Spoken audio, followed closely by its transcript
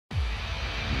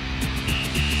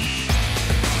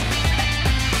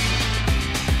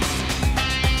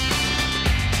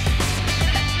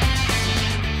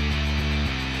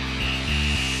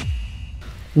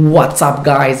What's up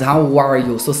guys, how are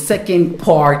you? So second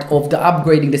part of the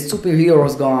upgrading the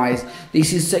superheroes, guys.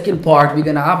 This is second part. We're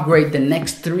gonna upgrade the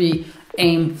next three: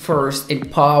 aim, first, and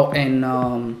power,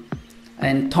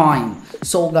 and time.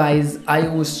 So guys, I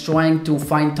was trying to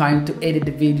find time to edit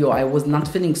the video. I was not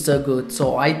feeling so good,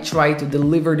 so I tried to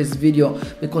deliver this video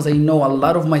because I know a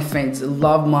lot of my fans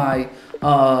love my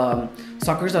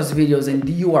soccer stars videos and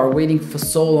you are waiting for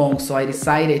so long, so I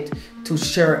decided to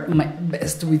share my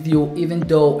best with you even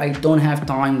though I don't have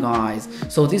time, guys.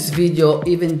 So this video,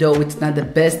 even though it's not the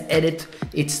best edit,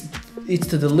 it's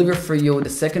to deliver for you the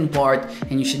second part,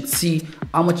 and you should see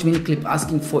how much Miniclip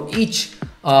asking for each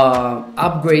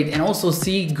upgrade and also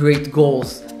see great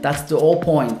goals. That's the whole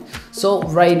point. So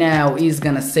right now he's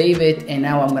gonna save it, and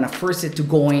now I'm gonna force it to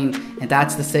go in, and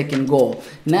that's the second goal.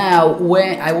 Now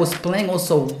when I was playing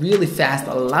also really fast,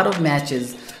 a lot of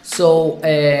matches, so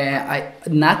I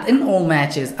not in all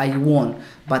matches I won,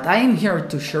 but I am here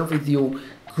to share with you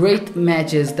great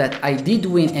matches that I did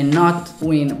win and not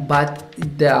win. But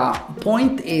the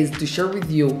point is to share with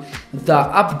you the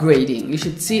upgrading. You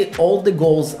should see all the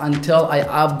goals until I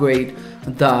upgrade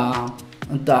the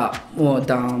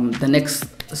next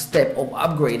step of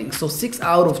upgrading. So 6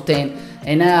 out of 10,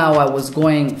 and now I was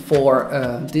going for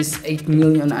this 8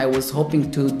 million. I was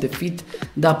hoping to defeat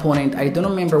the opponent. I don't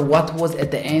remember what was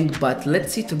at the end, but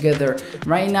let's see together.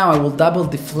 Right now I will double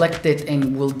deflect it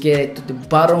and we'll get it to the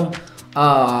bottom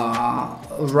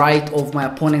right of my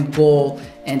opponent goal,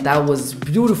 and that was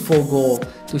beautiful goal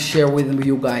to share with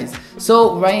you guys.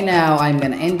 So right now I'm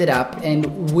gonna end it up,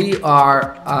 and we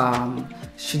are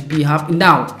should be happy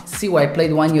now. See why I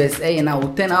played one USA, and now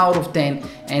 10 out of 10,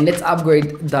 and let's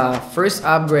upgrade the first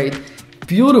upgrade.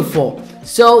 Beautiful.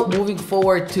 So moving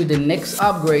forward to the next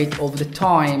upgrade of the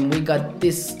time, we got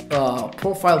this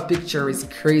profile picture is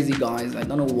crazy, guys. I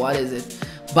don't know what is it,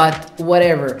 but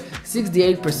whatever.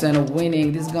 68% of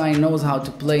winning. This guy knows how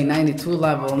to play. 92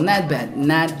 level. Not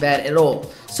bad at all.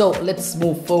 So let's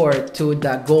move forward to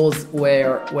the goals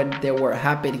when they were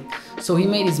happening. So he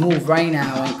made his move right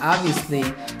now, and obviously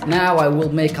now I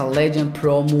will make a legend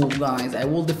pro move, guys. I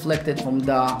will deflect it from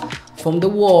the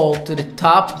wall to the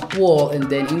top wall and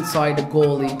then inside the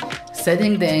goalie,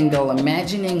 setting the angle,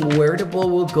 imagining where the ball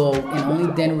will go, and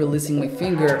only then releasing my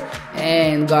finger.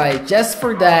 And guys, just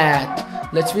for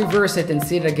that, let's reverse it and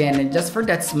see it again, and just for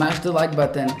that, smash the like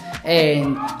button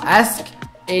and ask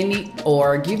any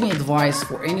or give me advice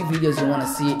for any videos you want to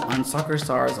see on soccer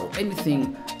stars or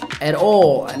anything at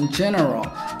all in general,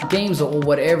 games or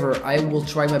whatever. I will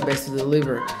try my best to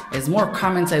deliver. As more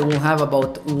comments I will have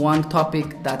about one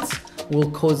topic, that will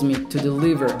cause me to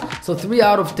deliver. So 3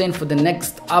 out of 10 for the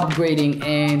next upgrading,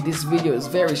 and this video is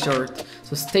very short,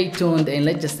 so stay tuned and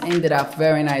let's just end it up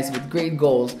very nice with great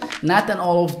goals. Not in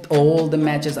all the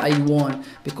matches I won,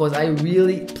 because I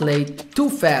really played too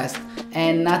fast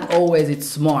and not always it's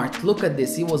smart. Look at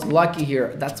this, he was lucky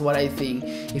here. That's what I think.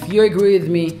 If you agree with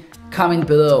me, comment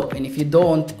below, and if you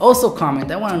don't, also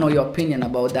comment. I want to know your opinion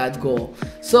about that goal.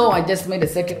 So I just made a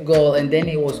second goal, and then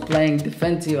he was playing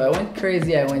defensive. I went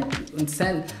crazy, I went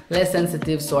less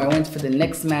sensitive, so I went for the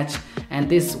next match, and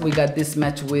we got this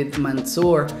match with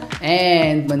Mansour,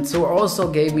 and Mansour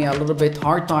also gave me a little bit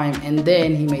hard time, and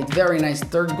then he made very nice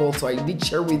third goal, so I did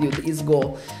share with you his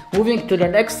goal. Moving to the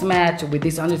next match with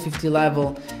this 150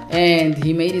 level, and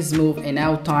he made his move, and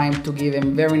now time to give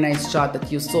him very nice shot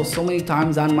that you saw so many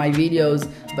times on my videos,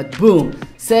 but boom,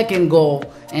 second goal.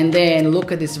 And then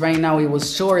look at this right now, he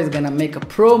was sure he's gonna make a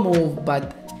pro move,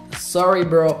 but sorry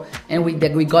bro, and we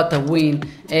got a win,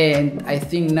 and I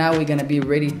think now we're gonna be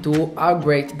ready to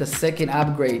upgrade the second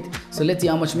upgrade. So let's see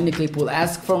how much Miniclip will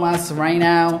ask from us right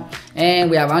now,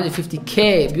 and we have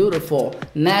 150k. Beautiful,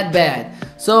 not bad.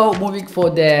 So moving for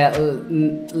the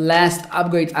last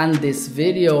upgrade on this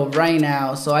video right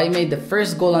now. So I made the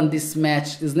first goal on this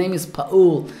match. His name is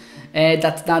Paul.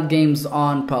 That's not games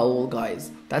on Paul,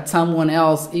 guys. That's someone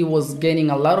else. He was getting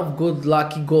a lot of good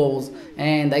lucky goals,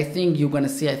 and I think you're gonna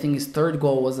see, I think his third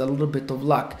goal was a little bit of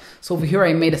luck. So over here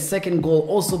I made a second goal,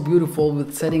 also beautiful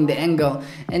with setting the angle,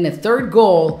 and the third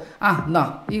goal,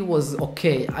 no, he was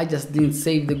okay. I just didn't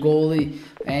save the goalie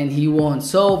and he won.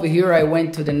 So over here I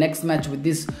went to the next match with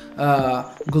this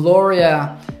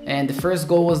Gloria, and the first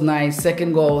goal was nice,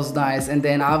 second goal was nice, and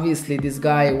then obviously this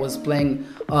guy was playing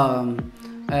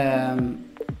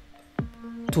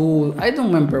I don't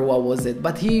remember what was it,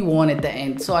 but he won at the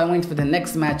end. So I went for the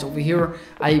next match. Over here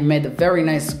I made a very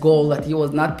nice goal that he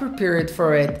was not prepared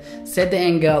for it, set the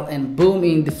angle and boom,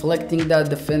 in deflecting the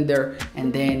defender,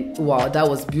 and then wow, that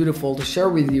was beautiful to share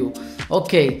with you.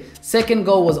 Okay, second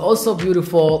goal was also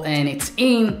beautiful and it's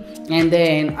in. And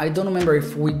then I don't remember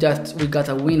if we got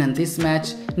a win on this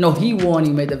match. No, he won.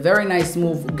 He made a very nice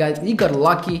move. He got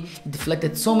lucky. He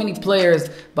deflected so many players,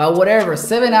 but whatever.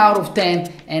 7 out of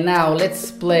 10. And now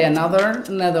let's play another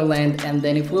Netherlands. And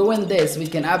then if we win this, we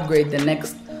can upgrade the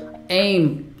next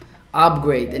aim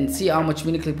upgrade and see how much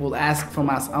Miniclip will ask from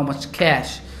us, how much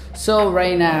cash. So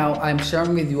right now I'm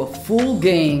sharing with you a full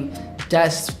game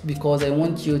just because I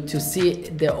want you to see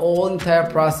the whole entire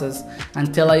process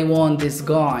until I won this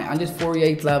guy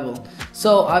 148 level.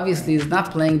 So obviously he's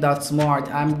not playing that smart.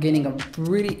 I'm getting a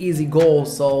pretty easy goal,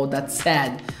 so that's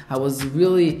sad. I was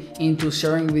really into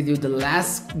sharing with you the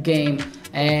last game,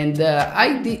 and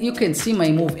you can see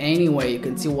my move anyway. You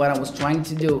can see what I was trying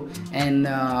to do and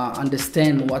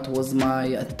understand what was my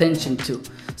attention to.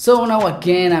 So now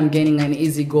again I'm getting an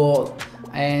easy goal,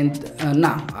 and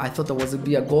now I thought it was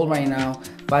be a goal right now,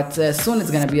 but soon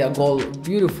it's gonna be a goal,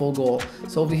 beautiful goal.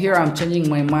 So over here I'm changing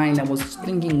my mind. I was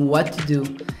thinking what to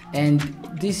do, and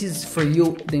this is for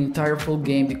you the entire full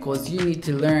game because you need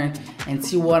to learn and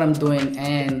see what I'm doing,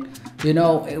 and you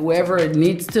know, whoever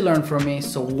needs to learn from me,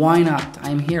 so why not?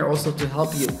 I'm here also to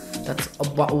help you. That's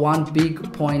about one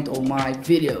big point of my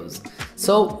videos.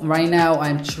 So right now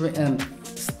I'm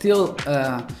still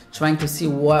trying to see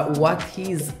what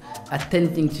he's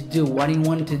attempting to do, what he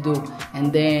wanted to do,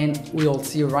 and then we'll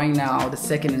see right now the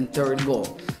second and third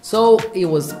goal. So he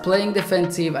was playing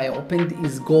defensive. I opened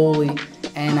his goalie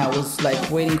and I was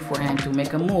like waiting for him to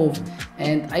make a move,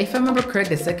 and if I remember correct,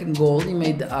 the second goal he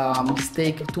made a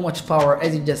mistake, too much power,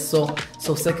 as you just saw.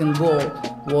 So second goal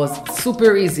was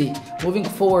super easy. Moving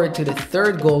forward to the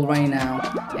third goal right now,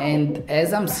 and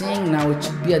as I'm seeing now it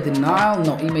should be a denial.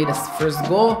 No, he made his first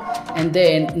goal, and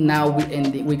then now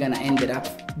we're gonna end it up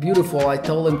beautiful. I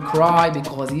told him cry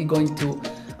because he's going to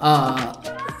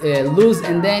lose,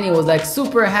 and then he was like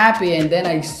super happy, and then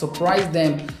I surprised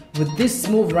them with this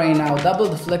move right now, double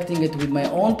deflecting it with my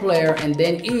own player, and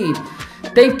then eat.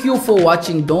 Thank you for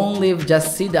watching. Don't leave,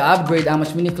 just see the upgrade, how much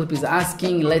Miniclip is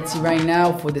asking. Let's see right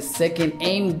now for the second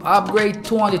aim upgrade,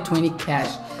 220 cash.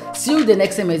 See you in the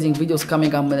next amazing videos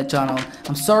coming up on the channel.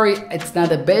 I'm sorry it's not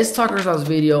the best Soccer Stars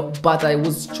video, but I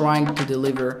was trying to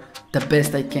deliver the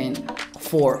best I can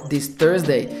for this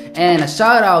Thursday, and a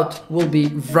shout out will be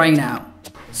right now.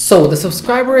 So the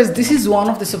subscribers, this is one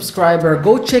of the subscriber.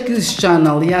 Go check his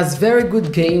channel. He has very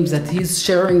good games that he's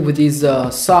sharing with his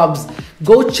subs.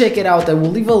 Go check it out. I will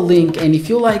leave a link, and if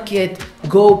you like it,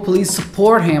 go please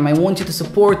support him. I want you to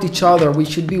support each other. We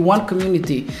should be one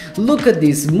community. Look at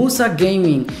this, Musa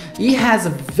Gaming. He has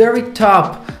a very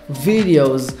top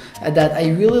videos that I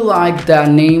really like the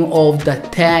name of the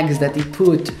tags that he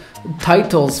put,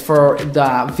 titles for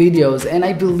the videos, and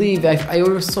I believe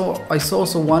I saw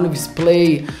also one of his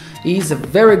play. He's a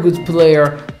very good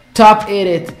player, top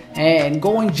edit, and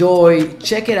go enjoy,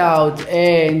 check it out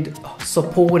and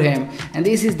support him. And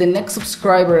this is the next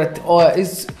subscriber that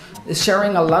is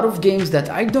sharing a lot of games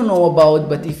that I don't know about,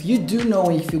 but if you do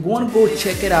know, if you want to go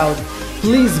check it out,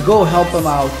 please go help him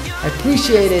out. I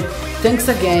appreciate it. Thanks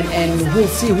again, and we'll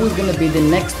see who's gonna be the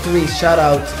next 3 shout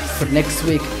outs for next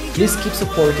week. Please keep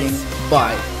supporting.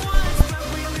 Bye.